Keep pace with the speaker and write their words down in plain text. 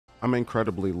I'm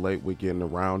incredibly late with getting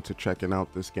around to checking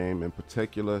out this game in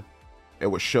particular. It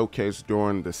was showcased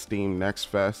during the Steam Next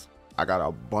Fest. I got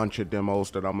a bunch of demos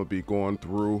that I'm gonna be going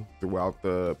through throughout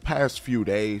the past few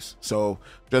days, so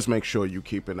just make sure you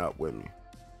keeping up with me.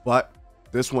 But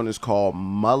this one is called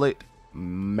Mullet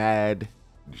Madjack.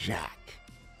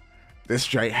 This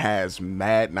straight has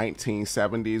mad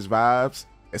 1970s vibes.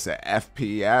 It's an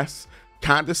FPS,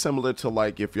 kind of similar to,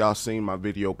 like, if y'all seen my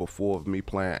video before of me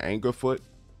playing Angerfoot,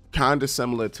 kind of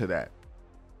similar to that.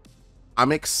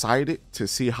 I'm excited to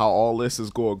see how all this is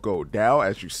going to go down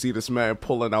as you see this man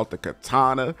pulling out the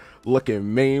katana,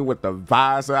 looking mean with the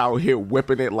visor out here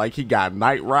whipping it like he got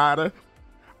Knight Rider.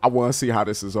 I want to see how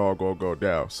this is all going to go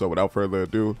down. So without further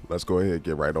ado, let's go ahead and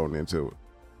get right on into it.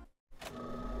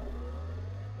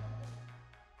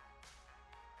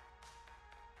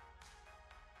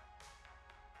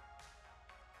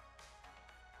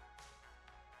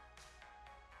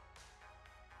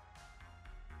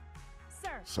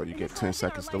 So you get 10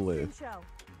 seconds to live.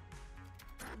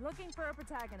 Looking for a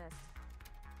protagonist.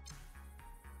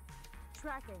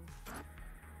 Tracking.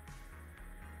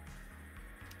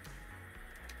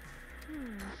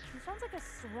 He sounds like a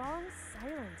strong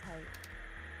silent type.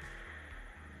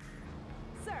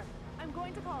 Sir, I'm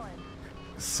going to call in.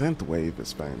 Synthwave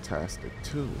is fantastic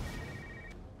too.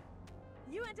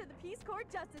 You entered the Peace Corps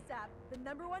Justice app, the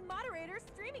 #1 moderator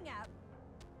streaming app.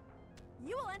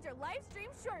 You will enter live stream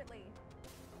shortly.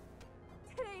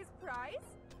 Today's prize?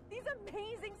 These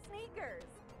amazing sneakers!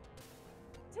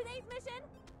 Today's mission?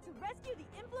 To rescue the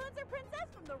influencer princess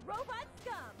from the robot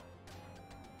scum!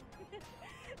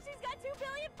 She's got 2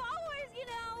 billion followers, you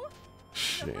know!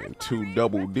 Shit, 2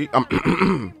 double D.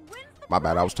 My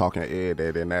bad, I was talking to Ed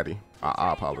and Natty.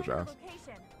 I apologize.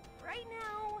 Right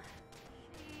now,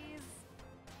 she's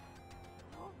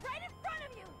right in front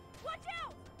of you! Watch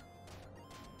out!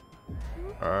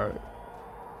 Alright.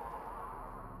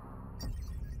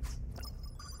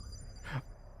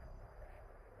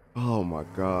 Oh my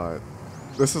god.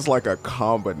 This is like a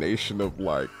combination of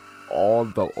like all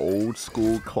the old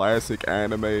school classic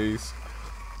animes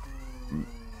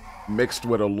mixed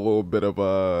with a little bit of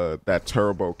that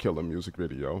Turbo Killer music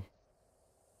video.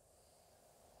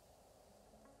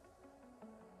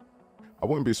 I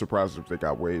wouldn't be surprised if they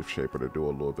got Wave Shaper to do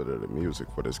a little bit of the music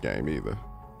for this game either.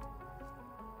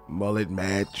 Mullet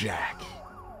Madjack.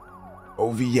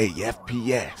 OVA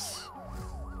FPS.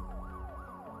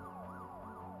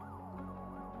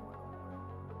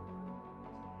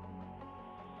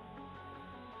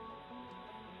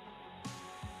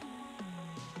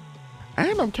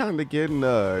 And I'm kind of getting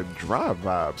Drive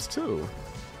vibes too.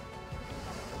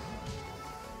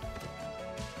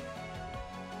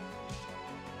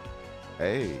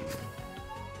 Hey.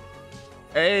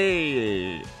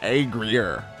 Hey.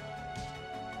 Angrier.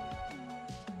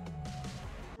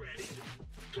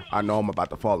 I know I'm about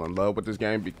to fall in love with this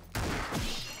game.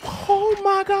 Oh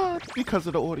my god. Because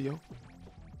of the audio.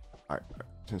 Alright.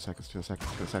 10 seconds, 10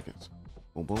 seconds, 10 seconds.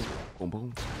 Boom, boom, boom,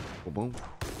 boom, boom, boom.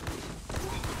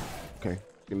 Okay,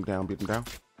 beat him down,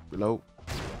 reload.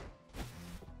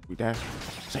 We dash,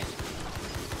 save.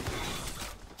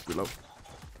 Reload.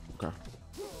 Okay.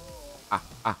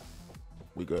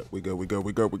 We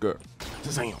good.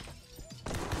 Zam.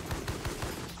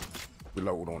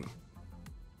 Reload on him.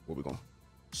 Where we going?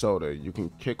 Soda. You can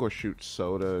kick or shoot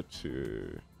soda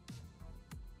to...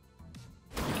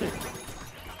 Kick.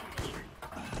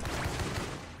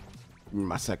 Give me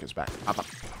my seconds back.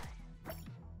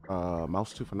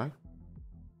 Mouse 2 for knife.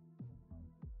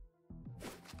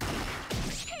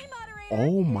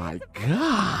 Oh my god!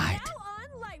 Now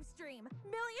on live stream,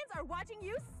 millions are watching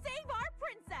you save our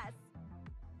princess.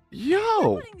 Yo!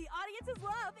 You're putting the audience's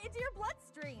love into your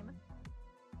bloodstream.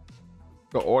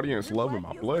 The audience loving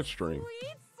my bloodstream.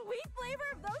 Sweet flavor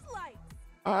of those lights.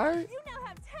 Alright. You now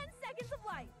have 10 seconds of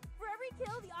light. For every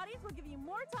kill, the audience will give you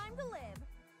more time to live.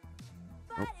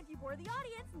 But if you bore the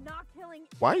audience, not killing.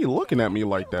 Why are you looking at me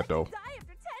like that though? Die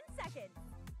after 10 seconds.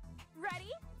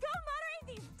 Ready? Go moderate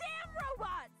these damn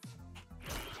robots.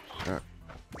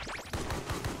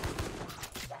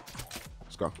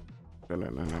 Let's go. No.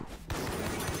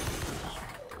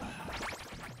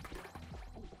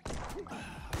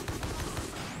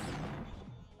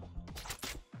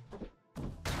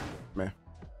 Man.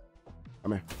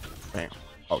 Come here. Bam.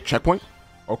 Oh, checkpoint?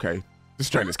 Okay. This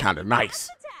train is kind of nice.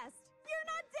 You're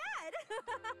not dead.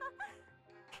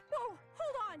 Oh,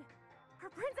 hold on. Her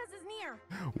princess is near.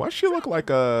 Why does she look like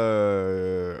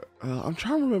I'm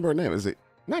trying to remember her name. Is it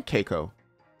not Keiko?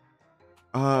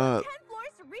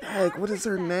 Heck, what is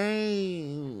her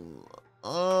name?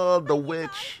 Oh, the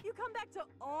witch. You come back to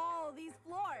all these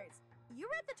floors. You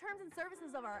read the terms and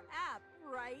services of our app,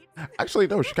 right? Actually,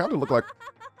 no, she kind of looked like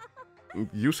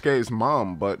Yusuke's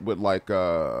mom, but with like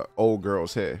old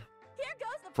girl's hair Here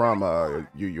goes the from first floor.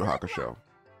 Yu Yu Good Hakusho. luck.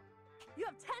 You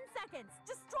have 10 seconds.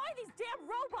 Destroy these damn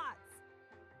robots.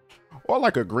 Or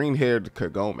like a green-haired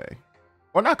Kagome.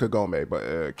 Or not Kagome, but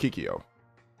Kikyo.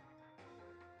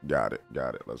 Got it,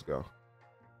 got it. Let's go.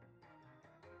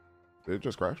 Did it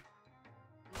just crash?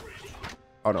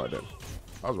 Oh, no, it didn't.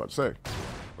 I was about to say.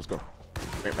 Let's go.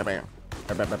 Bam, bam, bam.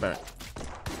 Bam, bam, bam, bam.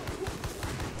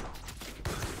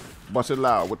 Bust it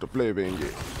loud with the flavor in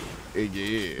it.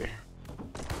 Yeah.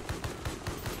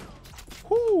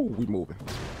 Whoo, we moving.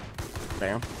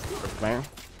 Bam, bam,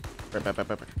 bam, bam, bam,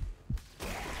 bam, bam.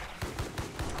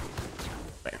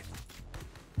 Bam.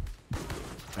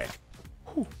 Bam.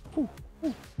 Whoo, whoo,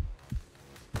 whoo.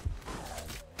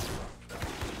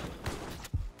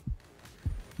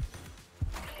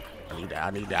 I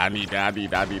need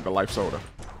the life soda.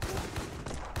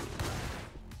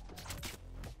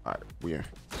 All right, we in.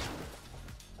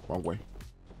 Wrong way.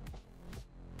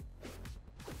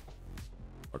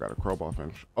 I got a crowbar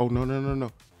finish. Oh, no, no, no,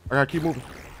 no. I gotta keep moving.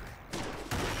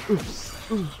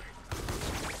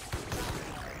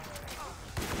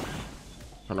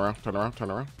 Turn around, turn around,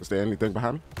 turn around. Is there anything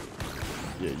behind me?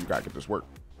 Yeah, you gotta get this work.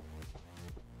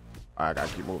 I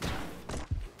gotta keep moving.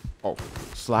 Oh,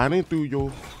 sliding through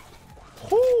your...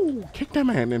 Whoo! Kick that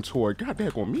man into a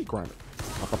goddamn meat grinder.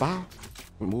 Bow.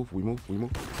 We move, we move, we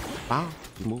move. Bow,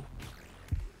 we move.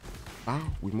 Bow,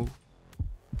 we move.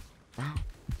 Bow.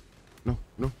 No,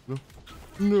 no, no.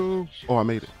 No. Oh, I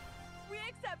made it. We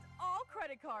accept all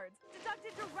credit cards,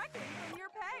 deducted directly from your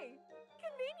pay.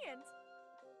 Convenient.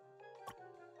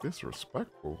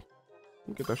 Disrespectful. Let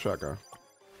me get that shotgun.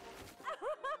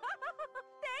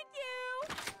 Thank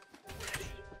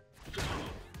you.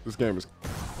 This game is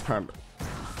kind of...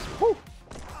 Whew.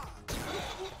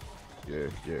 Yeah,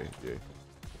 yeah, yeah.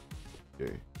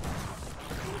 Yeah.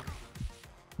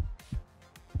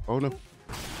 Oh, no.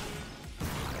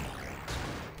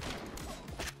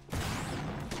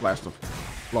 Blast him.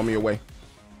 Blow me away.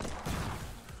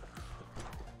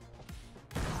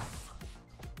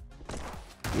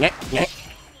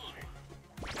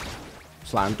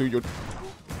 Sliding through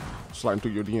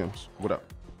your DMs. What up?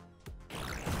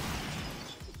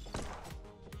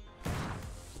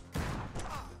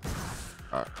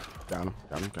 Alright, down him,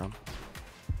 down him, down him.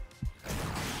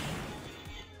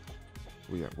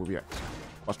 Where we at?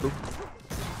 Bust through.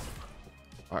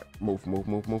 Alright, move, move,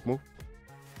 move, move, move.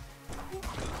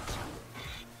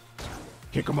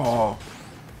 Kick them all.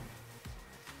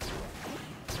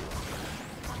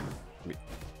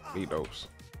 Need those.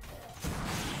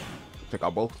 Take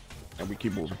out both, and we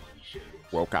keep moving.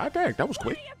 Well, god dang, that was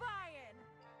quick.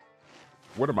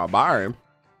 What am I buying?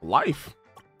 Life.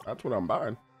 That's what I'm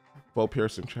buying. Bow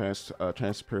piercing chance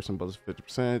to piercing bullets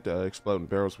 50%. Exploding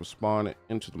barrels will spawn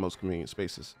into the most convenient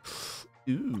spaces.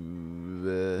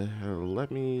 Ooh,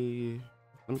 let me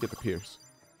get the pierce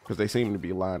because they seem to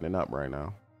be lining up right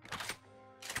now.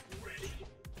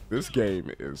 This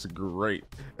game is great.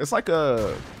 It's like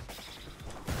a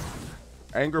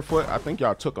Angerfoot. I think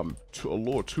y'all took them a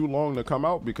little too long to come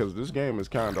out because this game is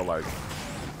kind of like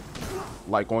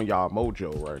on y'all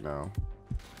mojo right now.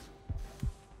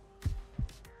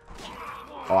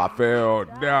 Oh, I failed.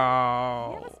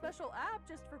 No. We have a special app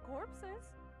just for corpses.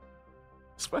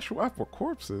 Special app for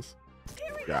corpses?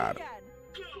 Here we Got go it.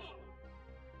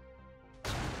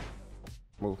 again.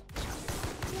 Move.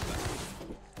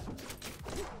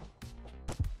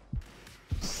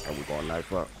 And we're going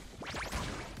knife up.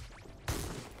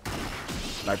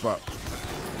 Knife up.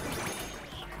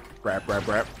 Grab, grab,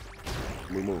 grab.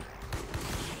 We move.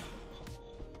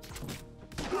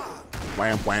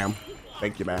 Wham, wham.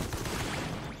 Thank you, man.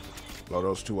 Blow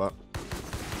those two up.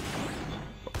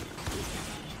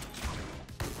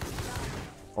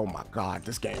 Oh my god,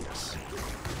 this game is...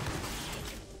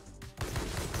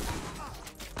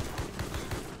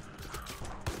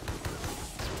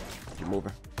 Keep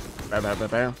moving. Bam, bam, bam,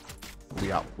 bam.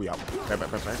 We out, we out. Bam, bam,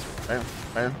 bam, bam, bam,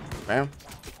 bam, bam.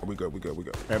 Oh, we good, we good, we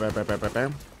good. Bam, bam, bam, bam, bam,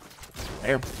 bam.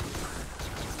 Bam.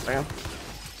 Bam.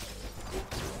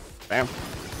 Bam.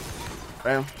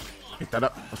 Bam. Pick that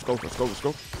up. Let's go, let's go, let's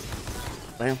go.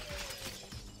 Bam.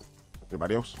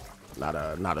 Anybody else? Not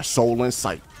a soul in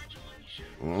sight.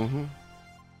 Mm-hmm.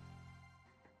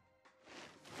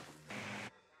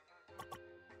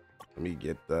 Let me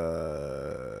get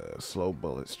the slow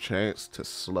bullets. Chance to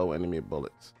slow enemy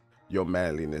bullets. Your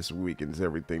manliness weakens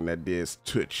everything that dares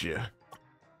touch you.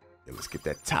 Yeah, let's get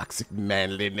that toxic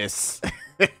manliness.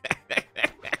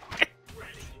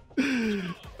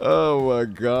 Oh my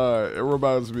god. It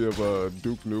reminds me of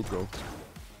Duke Nukem.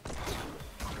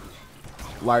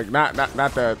 Like not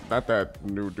that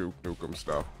new Duke Nukem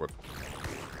stuff, but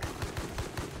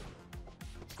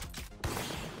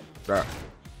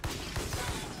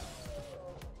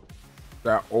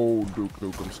that old Duke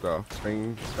Nukem stuff.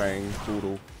 Bing, bang,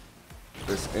 poodle.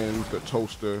 This ends the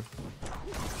toaster.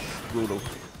 Brutal.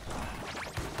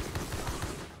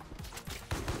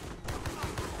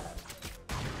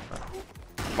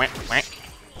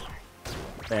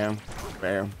 Bam,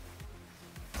 bam.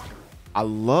 I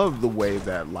love the way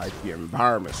that like the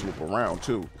environments loop around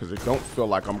too, because it don't feel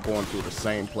like I'm going through the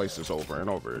same places over and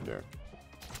over again.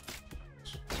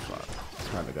 So I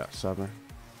kinda got 7.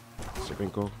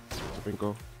 Sabinko,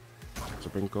 Sabinko,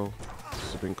 Sabinko,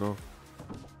 Sabinko.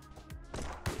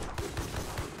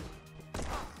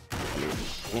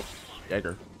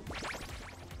 Jaeger.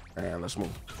 And let's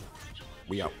move.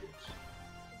 We out.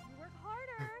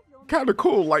 Kind of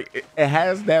cool. Like it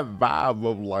has that vibe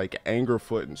of like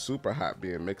Angerfoot and Super Hot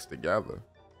being mixed together.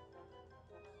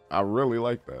 I really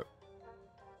like that.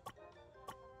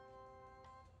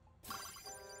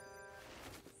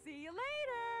 See you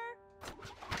later.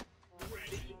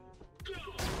 Ready, go.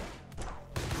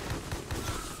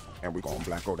 And we're gonna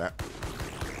blacko that.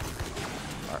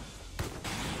 All right.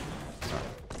 All right.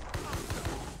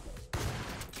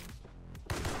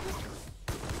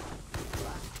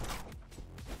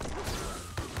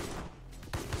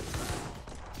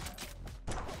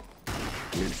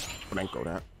 Blanco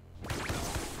that.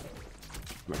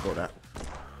 Blanco that.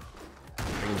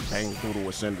 Bang bang poodle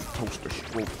ascended toaster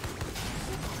stroke.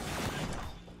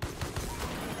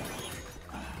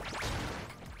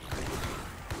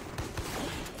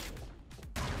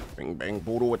 Bang bang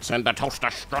poodle ascend the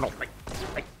toaster struggle. Bang,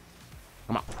 bang.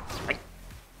 Come on. Bang.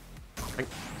 Bang.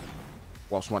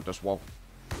 Wall want this wall.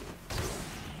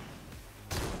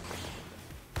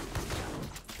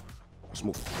 Let's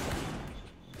move.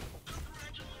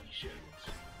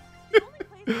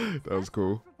 That was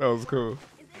cool. That was cool.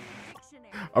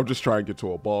 I'm just trying to get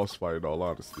to a boss fight in all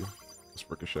honesty. Let's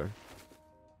ricochet.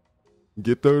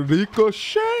 Get the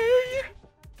ricochet!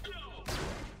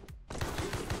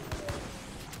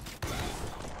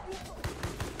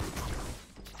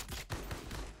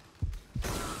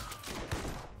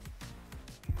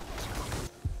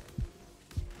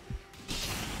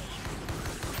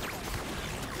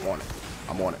 I'm on it.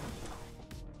 I'm on it.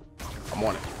 I'm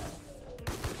on it.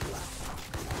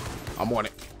 I'm on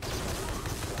it.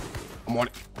 I'm on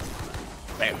it.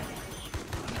 Bam.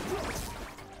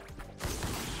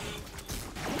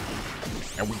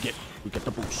 And we get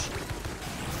the boost.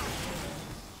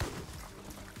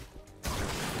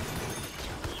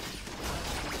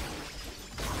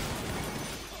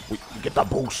 We get the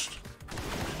boost.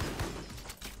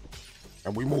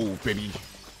 And we move, baby.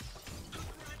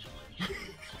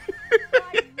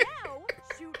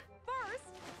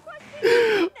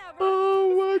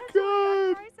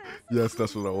 Yes,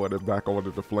 that's what I wanted back. I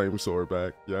wanted the flame sword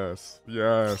back. Yes.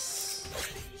 Yes.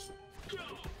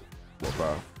 What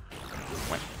about?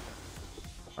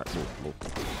 Alright, move.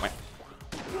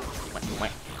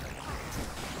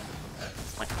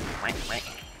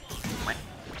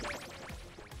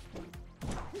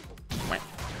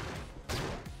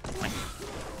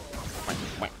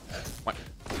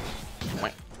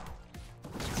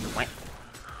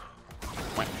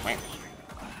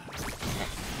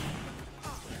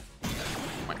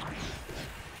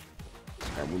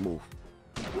 And we move.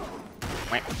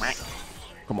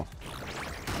 Come on.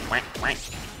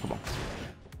 Come on.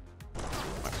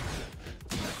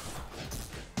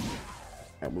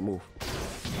 And we move.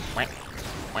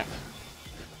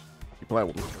 You playing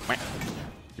with me.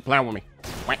 You playing with me.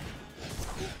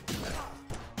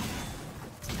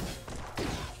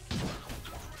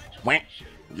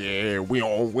 Yeah, we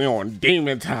on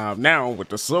demon time now with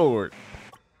the sword.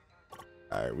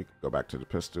 Alright, we can go back to the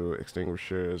pistol.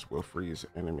 Extinguishers will freeze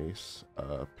enemies.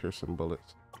 Piercing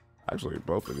bullets. Actually,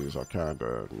 both of these are kind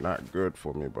of not good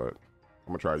for me, but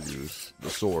I'm gonna try to use the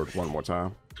sword one more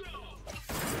time.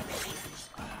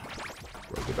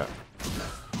 Look at that.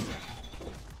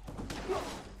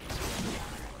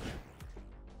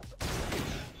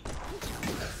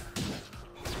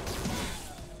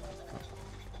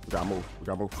 We gotta move. We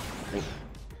gotta move.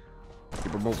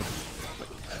 Keep it moving.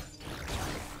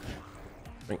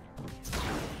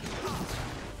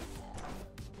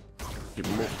 Keep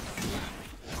it moving.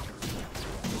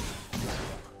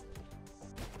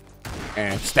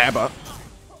 And stab up.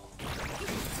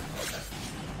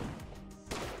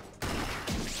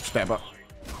 Stab up.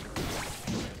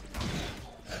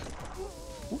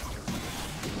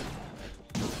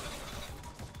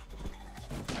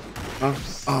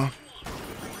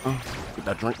 Get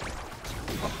that drink.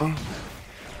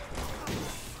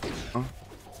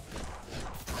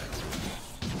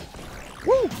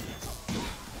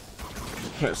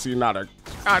 Can't see not a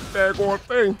goddamn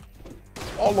thing.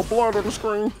 All the blood on the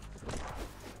screen.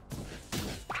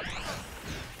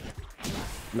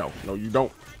 No, no, you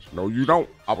don't. No, you don't.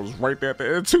 I was right there at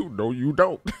the end too. No, you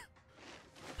don't.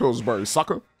 Pillsbury,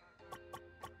 sucker.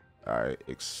 Alright,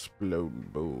 exploding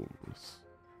booms.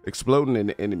 Exploding an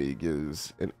enemy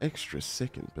gives an extra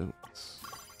second bonus.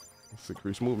 Let's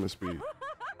increase movement speed.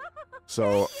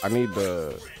 So I need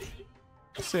the.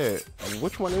 I said,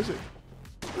 which one is it?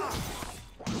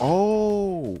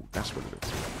 Oh, that's what it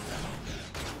is.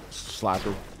 Slide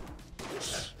through.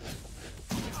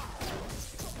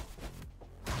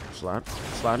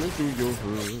 Sliding through your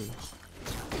hood,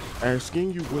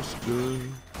 asking you what's good,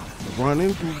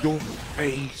 running through your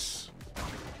face,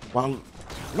 while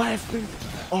laughing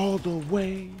all the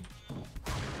way.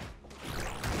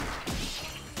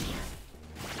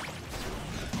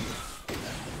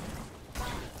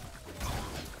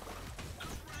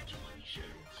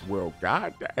 Well,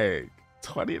 god dang,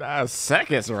 29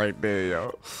 seconds right there,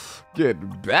 yo. Getting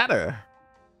better.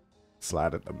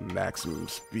 Slide at the maximum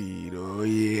speed, oh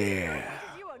yeah.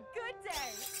 You a good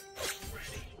day.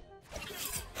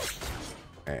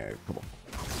 And come on.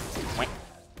 Wait.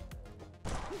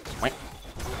 Wait.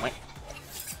 Wait.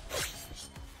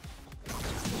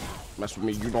 Mess with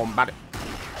me, you know about it.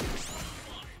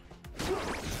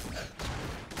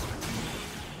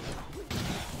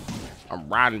 I'm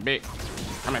riding big.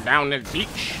 Coming down this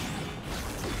beach.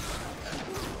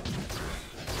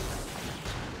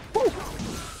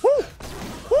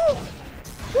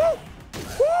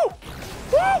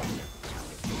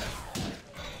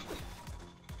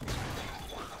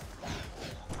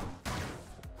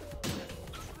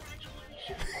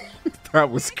 That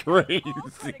was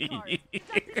crazy.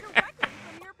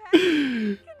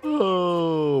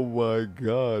 Oh my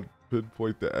god.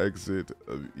 Pinpoint the exit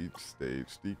of each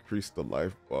stage. Decrease the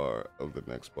life bar of the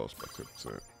next boss by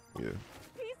 10%. Yeah.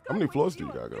 How many floors do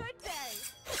you gotta go?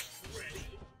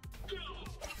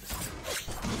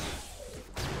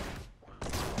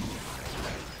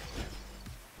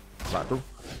 Slide through.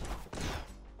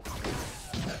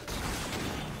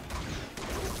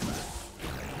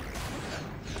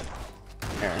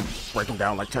 And break them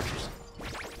down like Tetris.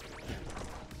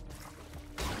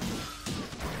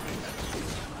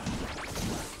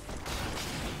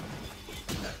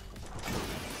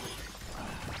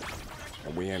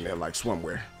 And we in there like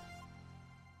swimwear.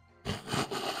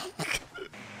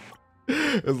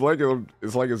 It's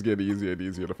like it's getting easier and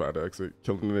easier to find the exit.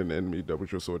 Killing an enemy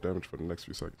doubles your sword damage for the next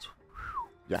few seconds.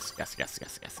 Yes, yes, yes,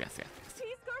 yes, yes, yes, yes.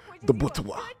 The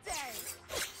Butwa.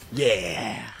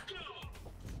 Yeah.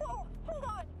 Whoa, hold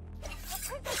on. The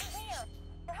princess is here.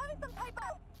 They're having some type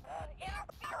of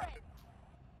interference.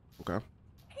 Okay.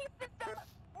 Key system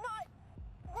not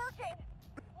working.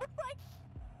 Looks like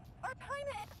our time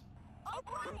is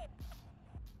offline.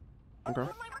 Okay. On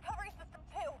my recovery system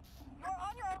too. You're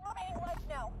on your own remaining life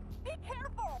now. Be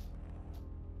careful.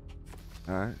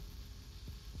 All right.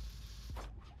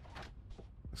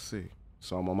 Let's see.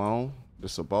 So I'm on my own.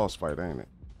 This is a boss fight, ain't it?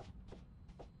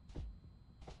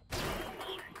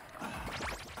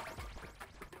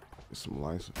 Get some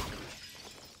license.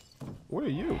 Where are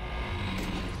you?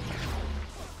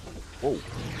 Whoa.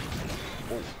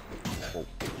 Whoa. Whoa.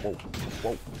 Whoa.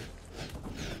 Whoa.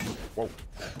 Whoa. Whoa.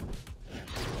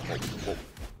 Whoa.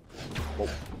 Whoa.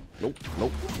 Nope.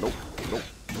 Nope. Nope. Nope.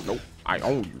 Nope. I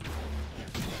own you.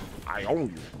 I own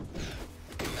you.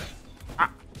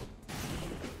 Ah.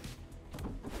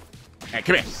 Hey,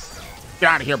 come here. Get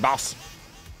out of here, boss.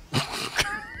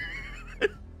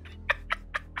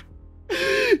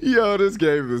 Yo, this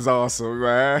game is awesome,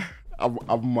 man.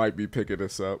 I might be picking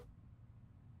this up.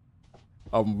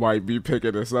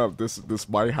 This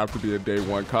might have to be a day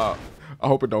one cop. I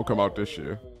hope it don't come out this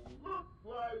year. Looks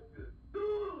like it's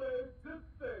too late to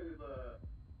save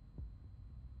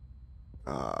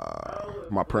her.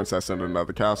 My princess in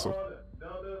another castle. On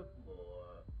another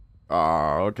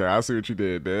floor. Okay, I see what you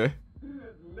did there. She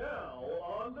is now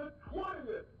on the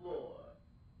 20th floor.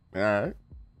 All right.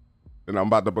 And I'm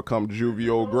about to become juvie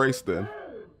old Grace then.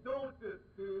 Don't you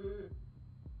see?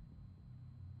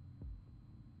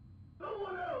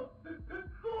 Someone else is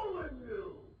controlling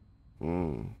you.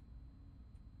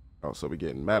 Oh, so we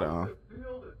getting meta, huh?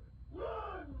 Feel it.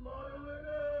 Run,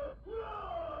 moderator,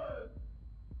 run!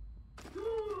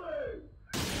 Too late.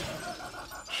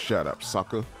 Shut up,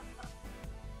 sucker.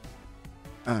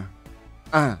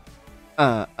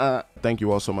 Thank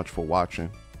you all so much for watching.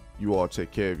 You all take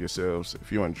care of yourselves.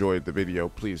 If you enjoyed the video,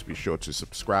 please be sure to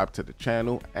subscribe to the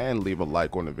channel and leave a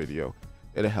like on the video.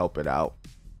 It'll help it out.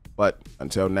 But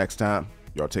until next time,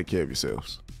 y'all take care of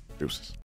yourselves. Deuces.